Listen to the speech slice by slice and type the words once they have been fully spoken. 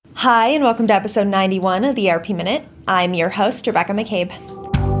Hi, and welcome to episode 91 of the ERP Minute. I'm your host, Rebecca McCabe.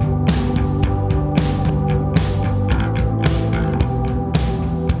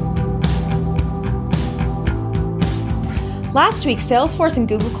 Last week, Salesforce and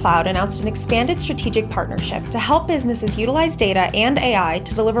Google Cloud announced an expanded strategic partnership to help businesses utilize data and AI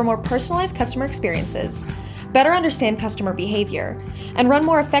to deliver more personalized customer experiences, better understand customer behavior, and run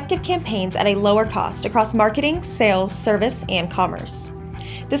more effective campaigns at a lower cost across marketing, sales, service, and commerce.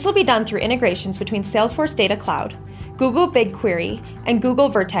 This will be done through integrations between Salesforce Data Cloud, Google BigQuery, and Google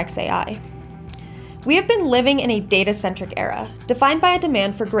Vertex AI. We have been living in a data-centric era, defined by a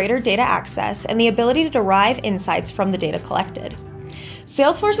demand for greater data access and the ability to derive insights from the data collected.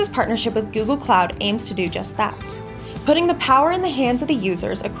 Salesforce's partnership with Google Cloud aims to do just that, putting the power in the hands of the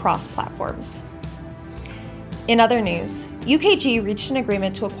users across platforms. In other news, UKG reached an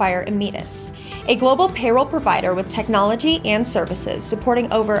agreement to acquire Immedis, a global payroll provider with technology and services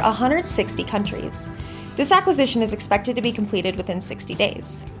supporting over 160 countries. This acquisition is expected to be completed within 60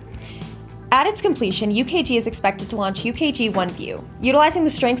 days. At its completion, UKG is expected to launch UKG OneView, utilizing the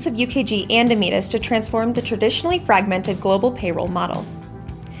strengths of UKG and Immedis to transform the traditionally fragmented global payroll model.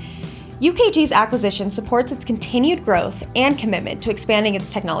 UKG's acquisition supports its continued growth and commitment to expanding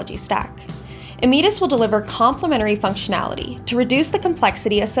its technology stack. Immedis will deliver complementary functionality to reduce the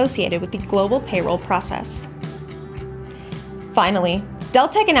complexity associated with the global payroll process. Finally,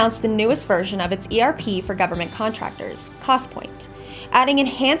 Deltek announced the newest version of its ERP for government contractors, CostPoint, adding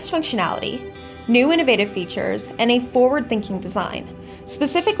enhanced functionality, new innovative features, and a forward-thinking design,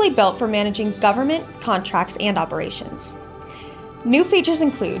 specifically built for managing government contracts and operations. New features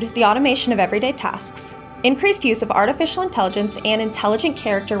include the automation of everyday tasks, increased use of artificial intelligence and intelligent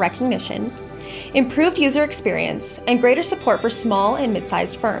character recognition, improved user experience, and greater support for small and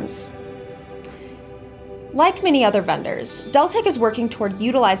mid-sized firms. Like many other vendors, Deltek is working toward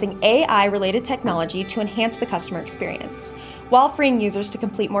utilizing AI-related technology to enhance the customer experience, while freeing users to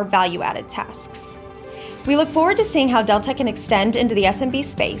complete more value-added tasks. We look forward to seeing how Deltek can extend into the SMB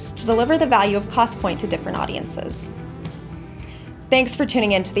space to deliver the value of CostPoint to different audiences. Thanks for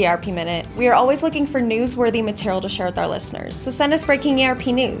tuning in to the ERP Minute. We are always looking for newsworthy material to share with our listeners, so send us breaking ERP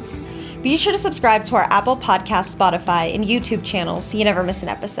news. Be sure to subscribe to our Apple Podcasts, Spotify, and YouTube channels so you never miss an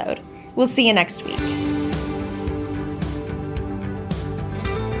episode. We'll see you next week.